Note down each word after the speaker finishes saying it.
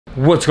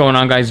What's going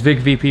on, guys? Vic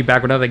VP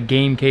back with another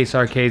Game Case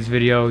Arcades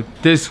video.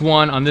 This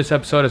one, on this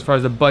episode, as far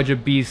as the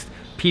Budget Beast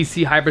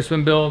PC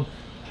Hyperspin build,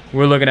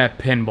 we're looking at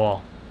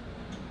Pinball.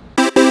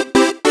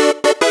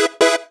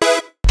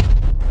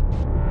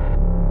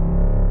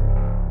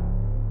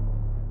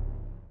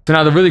 So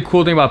now the really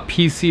cool thing about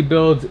PC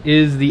builds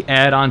is the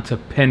add-on to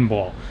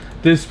Pinball.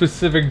 This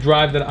specific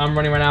drive that I'm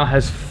running right now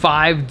has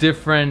 5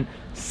 different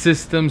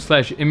systems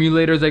slash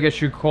emulators, I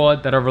guess you'd call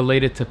it, that are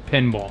related to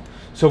Pinball.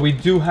 So we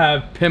do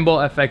have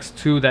Pinball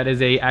FX2, that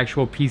is a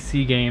actual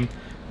PC game.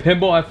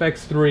 Pinball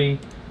FX3,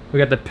 we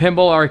got the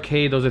Pinball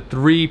Arcade, those are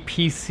 3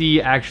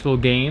 PC actual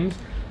games.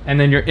 And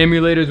then your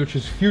emulators, which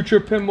is Future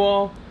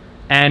Pinball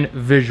and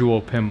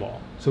Visual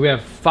Pinball. So we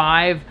have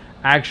 5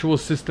 actual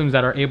systems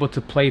that are able to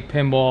play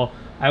pinball.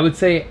 I would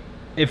say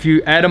if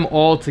you add them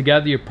all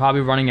together, you're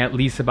probably running at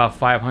least about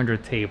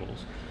 500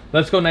 tables.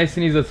 Let's go nice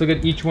and easy. Let's look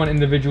at each one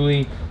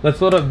individually.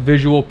 Let's load up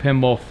Visual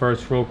Pinball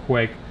first real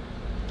quick.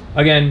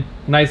 Again,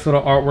 nice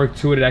little artwork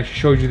to it. It actually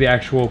shows you the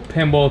actual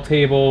pinball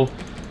table.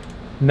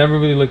 Never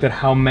really looked at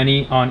how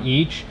many on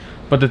each.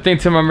 But the thing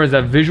to remember is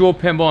that Visual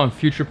Pinball and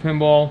Future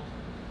Pinball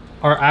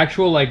are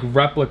actual like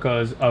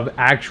replicas of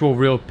actual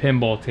real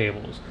pinball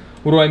tables.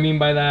 What do I mean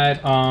by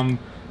that?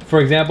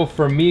 For example,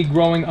 for me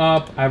growing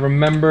up, I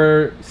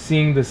remember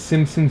seeing the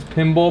Simpsons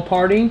Pinball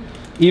Party.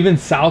 Even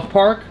South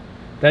Park,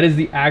 that is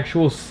the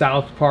actual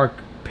South Park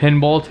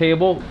pinball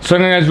table. So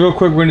again, guys, real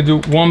quick, we're gonna do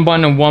one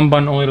button and one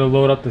button only to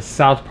load up the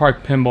South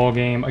Park pinball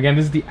game. Again,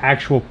 this is the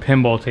actual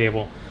pinball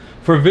table.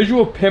 For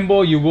Visual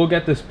Pinball, you will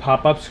get this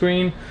pop-up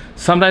screen.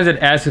 Sometimes it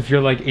asks if you're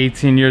like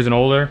 18 years and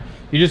older.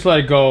 You just let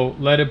it go,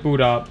 let it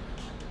boot up.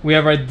 We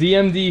have our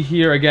DMD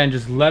here. Again,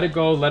 just let it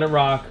go, let it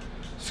rock.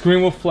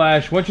 Screen will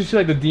flash. Once you see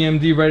like the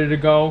DMD ready to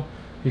go,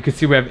 you can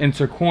see we have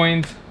insert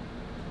coins.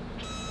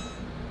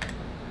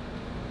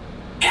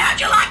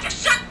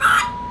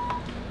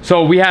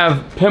 So we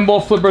have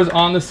pinball flippers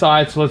on the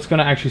side, so let's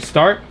gonna actually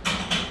start.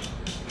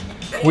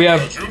 We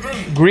have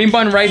green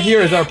button right here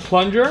is our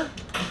plunger.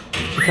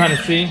 You kind of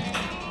see.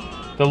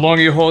 The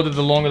longer you hold it,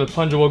 the longer the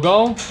plunger will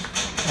go.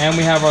 And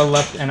we have our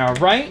left and our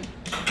right.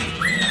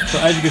 So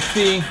as you can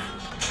see,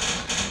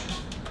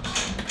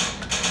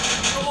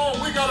 come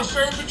on, we gotta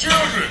save the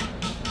children.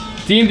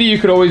 DMD, you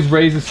could always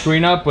raise the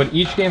screen up, but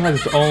each game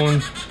has its own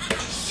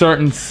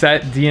certain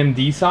set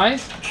DMD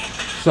size.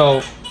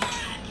 So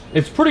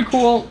it's pretty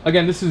cool.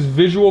 Again, this is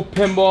Visual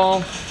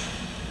Pinball.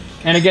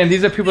 And again,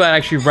 these are people that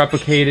actually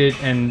replicate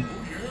it, and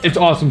it's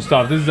awesome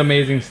stuff. This is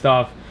amazing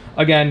stuff.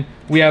 Again,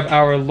 we have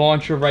our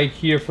launcher right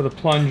here for the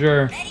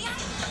plunger.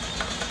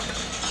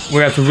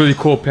 We have some really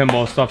cool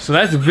pinball stuff. So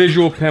that's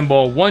Visual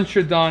Pinball. Once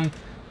you're done,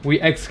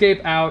 we escape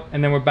out,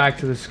 and then we're back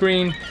to the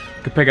screen.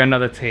 You can pick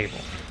another table.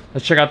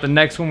 Let's check out the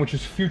next one, which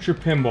is Future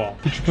Pinball.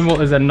 Future Pinball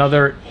is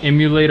another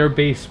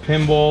emulator-based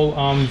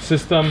pinball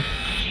system,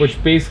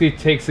 which basically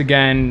takes,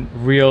 again,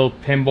 real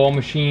pinball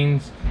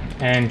machines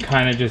and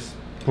kind of just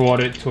brought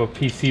it to a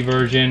PC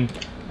version.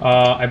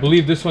 I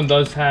believe this one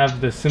does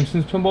have the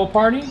Simpsons Pinball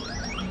Party.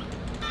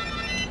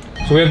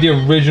 So we have the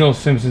original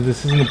Simpsons.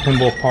 This isn't the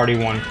Pinball Party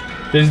one.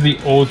 This is the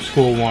old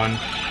school one.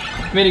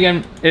 I mean,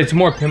 again, it's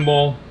more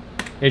pinball.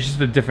 It's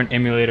just a different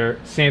emulator.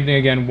 Same thing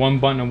again, one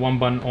button and one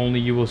button only.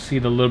 You will see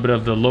the little bit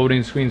of the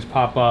loading screens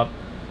pop up.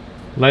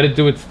 Let it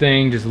do its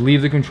thing. Just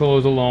leave the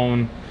controllers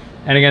alone.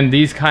 And again,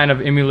 these kind of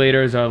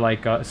emulators are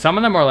like, some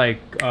of them are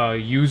like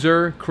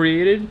user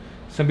created.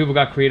 Some people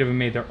got creative and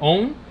made their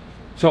own.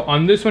 So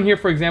on this one here,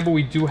 for example,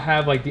 we do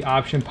have like the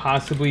option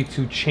possibly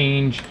to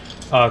change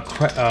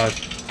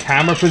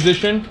camera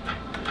position,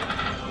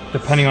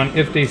 depending on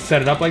if they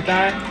set it up like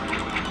that.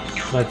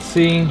 Let's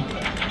see.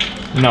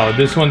 No,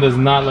 this one does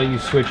not let you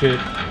switch it.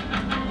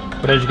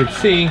 But as you can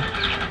see,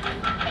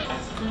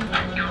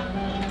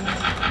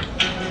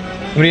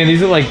 I mean,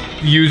 these are like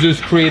users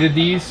created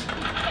these.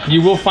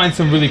 You will find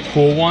some really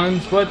cool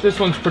ones, but this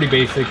one's pretty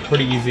basic,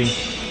 pretty easy.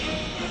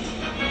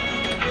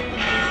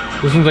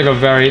 This one's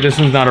like this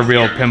one's not a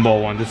real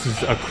pinball one. This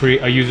is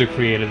a user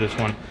created this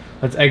one.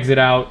 Let's exit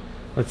out.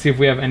 Let's see if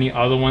we have any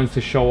other ones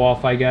to show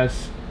off, I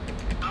guess.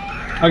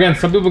 Again,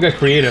 some people get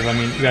creative. I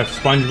mean, you got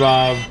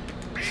SpongeBob.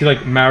 See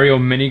like Mario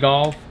Mini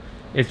Golf.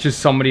 It's just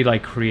somebody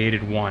like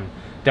created one.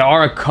 There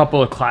are a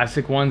couple of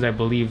classic ones. I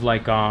believe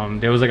like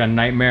there was like a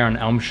Nightmare on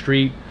Elm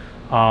Street.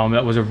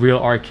 That was a real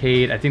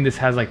arcade. I think this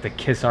has like the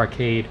Kiss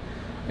arcade.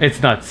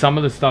 It's nuts. Some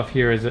of the stuff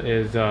here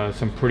is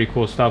some pretty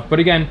cool stuff. But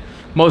again,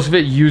 most of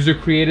it user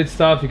created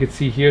stuff. You can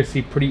see here,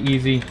 see pretty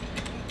easy.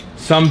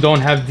 Some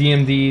don't have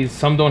DMDs.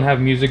 Some don't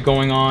have music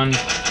going on.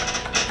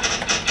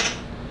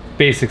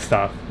 Basic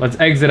stuff. Let's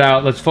exit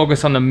out. Let's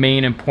focus on the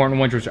main important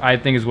ones, which I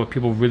think is what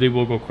people really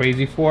will go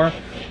crazy for.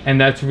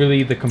 And that's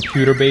really the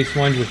computer-based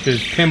ones, which is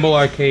Pinball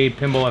Arcade,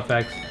 Pinball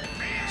FX.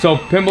 So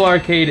Pinball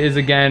Arcade is,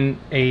 again,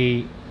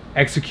 a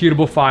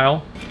executable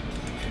file.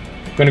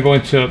 I'm gonna go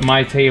into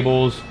my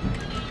tables.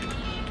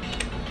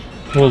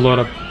 We'll load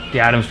up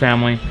the Addams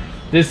Family.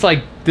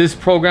 This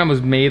program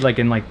was made like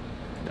in like,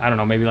 I don't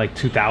know, maybe like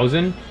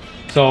 2000.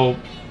 So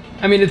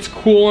I mean, it's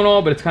cool and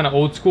all, but it's kind of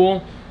old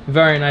school.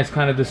 Very nice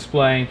kind of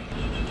display.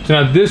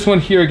 So now this one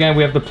here, again,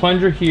 we have the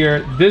plunger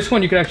here. This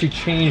one you can actually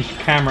change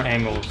camera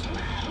angles.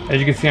 As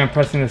you can see, I'm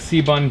pressing the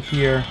C button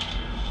here.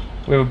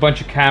 We have a bunch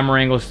of camera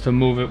angles to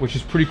move it, which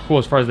is pretty cool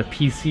as far as the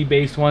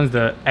PC-based ones,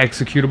 the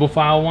executable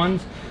file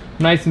ones.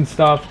 Nice and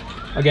stuff.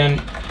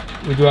 Again,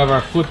 we do have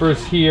our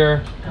flippers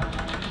here.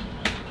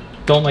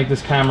 Don't like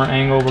this camera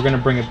angle. We're gonna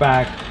bring it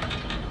back.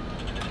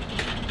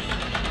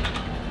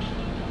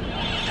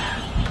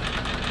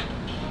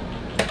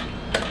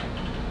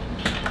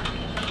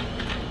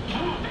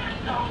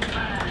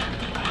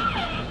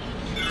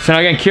 So now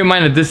again, keep in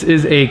mind that this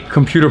is a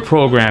computer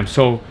program.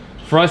 So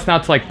for us now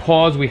to like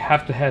pause, we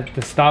have to hit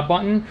the stop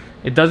button.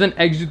 It doesn't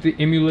exit the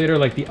emulator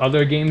like the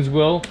other games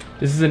will.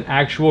 This is an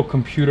actual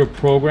computer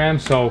program.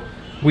 So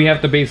we have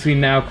to basically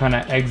now kind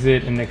of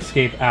exit and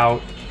escape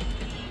out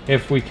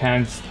if we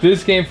can.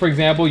 This game, for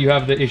example, you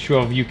have the issue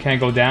of you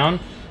can't go down.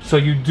 So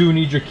you do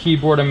need your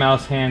keyboard and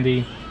mouse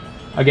handy.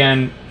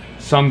 Again,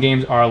 some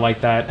games are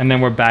like that. And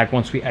then we're back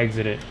once we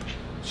exit it.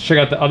 Let's check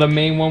out the other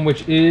main one,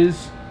 which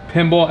is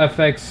Pinball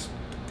FX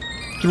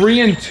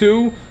 3 and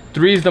 2.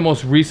 3 is the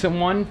most recent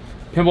one.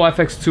 Pinball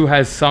FX 2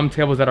 has some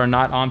tables that are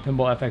not on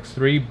Pinball FX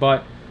 3,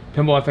 but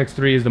Pinball FX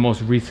 3 is the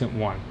most recent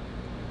one.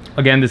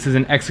 Again, this is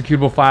an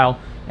executable file,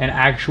 an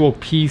actual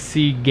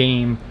PC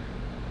game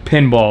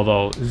pinball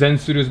though. Zen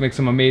Studios makes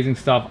some amazing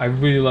stuff. I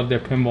really love their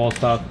pinball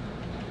stuff.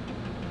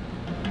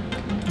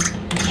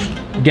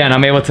 Again,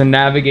 I'm able to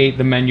navigate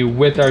the menu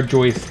with our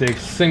joysticks,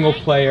 single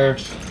player.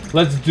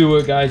 Let's do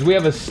it, guys. We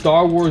have a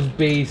Star Wars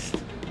based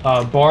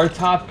bar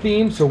top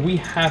theme, so we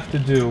have to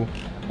do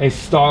a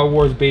Star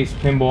Wars based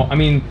pinball. I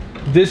mean,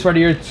 this right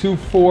here, 2,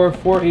 4,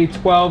 4, 8,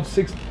 12,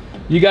 6,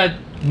 you got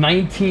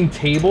 19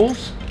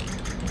 tables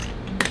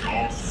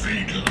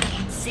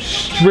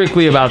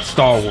strictly about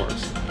Star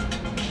Wars.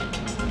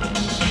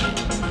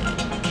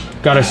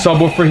 Got a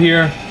subwoofer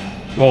here.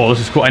 Oh, this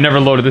is cool. I never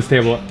loaded this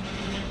table up.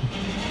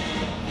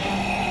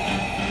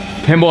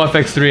 Pinball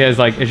FX3 has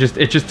like, it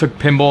just took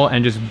pinball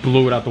and just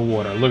blew it out the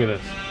water. Look at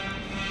this.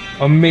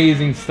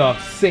 Amazing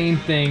stuff. Same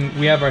thing.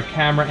 We have our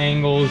camera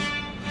angles.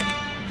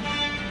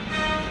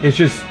 It's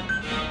just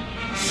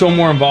so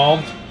more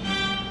involved.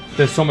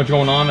 There's so much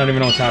going on. I don't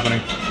even know what's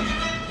happening.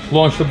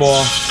 Launch the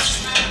ball.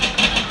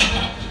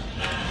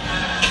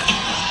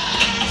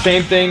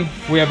 Same thing.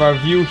 We have our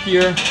view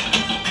here.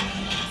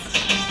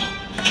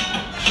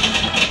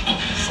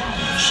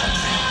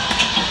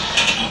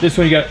 This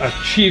one you got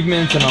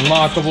achievements and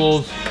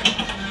unlockables.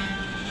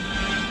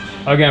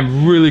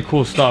 Again, really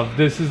cool stuff.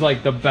 This is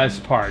like the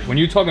best part. When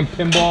you're talking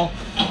pinball,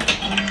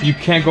 you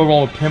can't go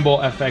wrong with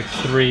Pinball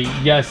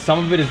FX3. Yes, some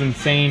of it is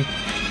insane.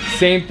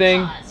 Same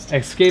thing,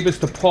 escape is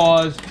to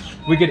pause.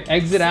 We could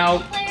exit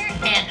out.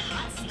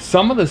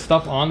 Some of the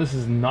stuff on this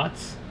is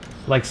nuts.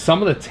 Like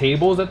some of the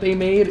tables that they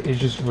made is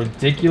just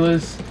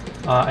ridiculous.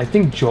 I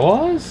think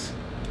Jaws?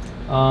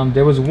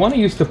 There was one I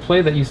used to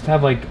play that used to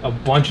have like a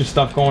bunch of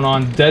stuff going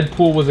on.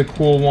 Deadpool was a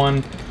cool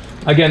one.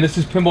 Again, this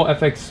is Pinball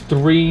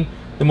FX3.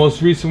 The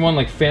most recent one,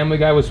 like Family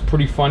Guy, was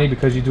pretty funny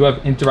because you do have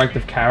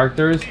interactive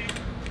characters.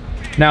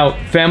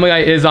 Now, Family Guy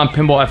is on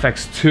Pinball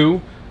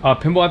FX2.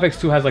 Pinball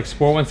FX2 has like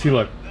Sport One. See,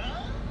 look.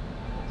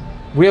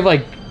 We have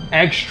like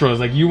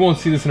extras. Like you won't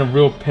see this in a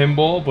real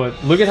pinball,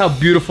 but look at how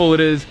beautiful it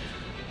is.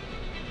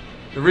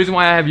 The reason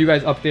why I have you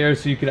guys up there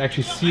is so you could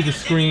actually see the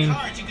screen.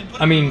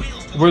 I mean,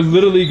 we're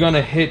literally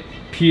gonna hit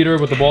Peter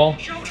with the ball.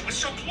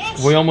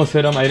 We almost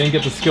hit him. I didn't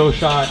get the skill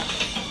shot.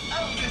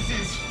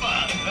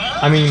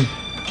 I mean,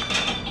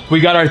 we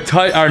got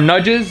our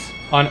nudges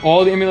on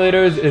all the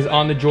emulators is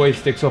on the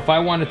joystick. So if I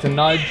wanted to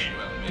nudge,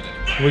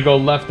 we go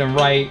left and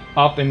right,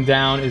 up and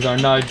down is our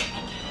nudge.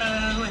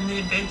 Oh, and the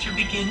adventure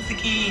begins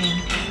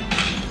again.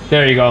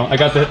 There you go. I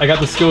got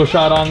the skill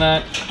shot on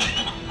that.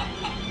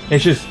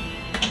 It's just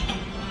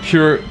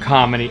pure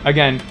comedy.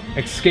 Again,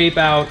 escape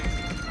out,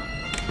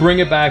 bring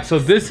it back. So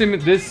this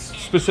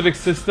specific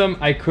system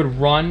I could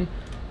run.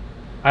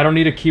 I don't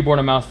need a keyboard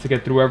and mouse to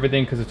get through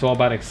everything because it's all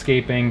about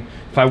escaping.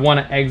 If I want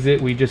to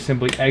exit, we just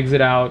simply exit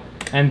out,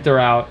 enter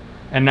out,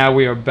 and now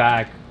we are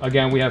back.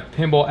 Again, we have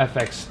Pinball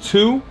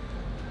FX2.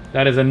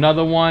 That is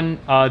another one.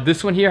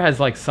 This one here has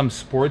like some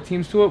sport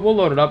teams to it. We'll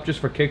load it up just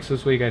for kicks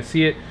so you guys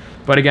see it.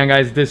 But again,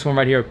 guys, this one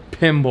right here,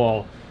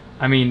 Pinball.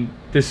 I mean,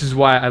 this is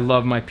why I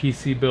love my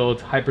PC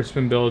builds,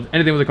 hyperspin builds,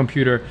 anything with a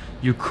computer.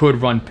 You could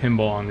run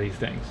pinball on these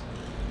things.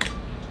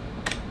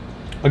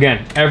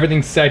 Again,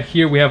 everything's set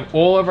here. We have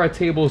all of our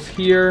tables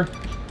here.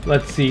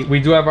 Let's see. We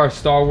do have our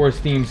Star Wars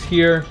themes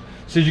here.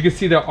 So as you can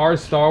see, there are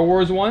Star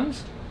Wars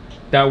ones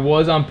that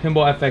was on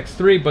Pinball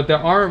FX3, but there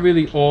aren't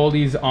really all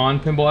these on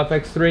Pinball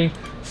FX3.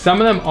 Some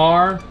of them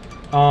are.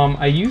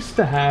 I used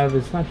to have,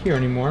 it's not here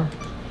anymore.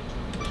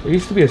 There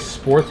used to be a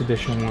sports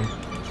edition one.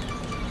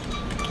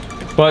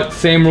 But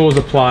same rules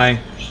apply.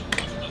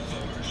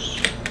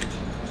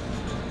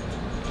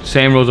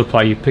 Same rules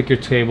apply. You pick your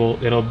table,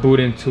 it'll boot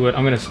into it.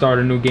 I'm gonna start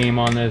a new game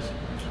on this.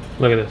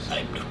 Look at this.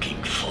 I'm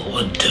looking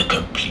forward to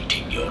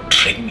completing your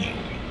training.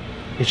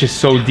 It's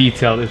just so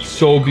detailed. It's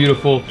so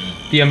beautiful.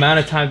 The amount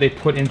of time they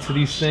put into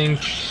these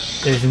things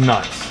is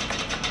nuts.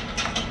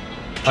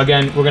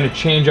 Again, we're gonna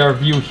change our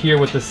view here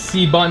with the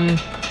C button.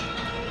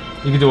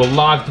 You can do a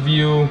locked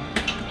view.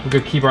 We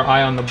could keep our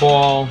eye on the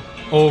ball.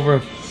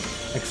 Over,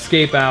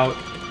 escape out,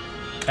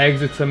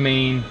 exit to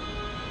main.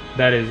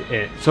 That is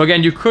it. So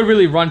again, you could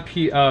really run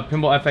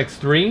Pinball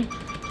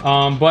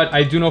FX3, but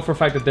I do know for a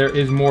fact that there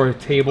is more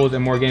tables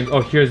and more games.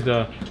 Oh, here's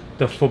the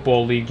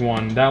Football League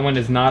one. That one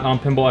is not on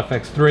Pinball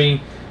FX3.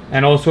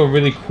 And also a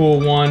really cool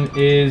one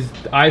is,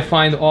 I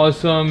find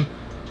awesome,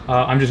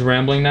 I'm just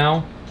rambling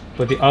now,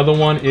 but the other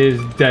one is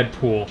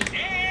Deadpool.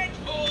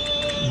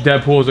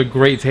 Deadpool is a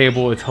great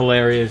table. It's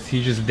hilarious.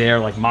 He's just there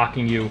like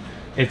mocking you.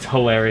 It's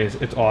hilarious.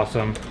 It's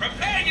awesome.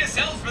 Prepare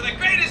yourselves for the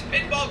greatest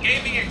pinball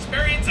gaming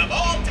experience of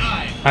all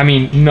time. I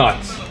mean,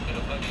 nuts.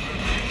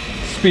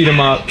 Speed him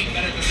up.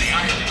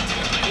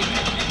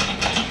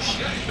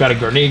 Got a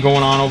grenade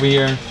going on over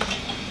here.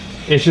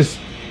 It's just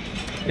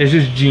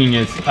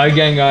genius.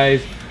 Again,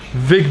 guys,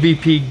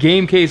 VicVP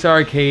Game Case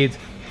Arcades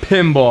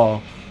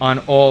Pinball on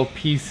all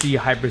PC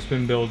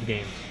Hyperspin build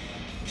games.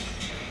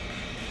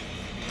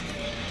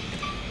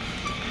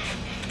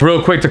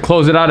 Real quick to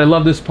close it out, I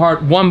love this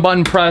part. One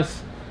button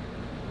press,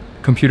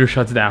 computer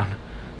shuts down.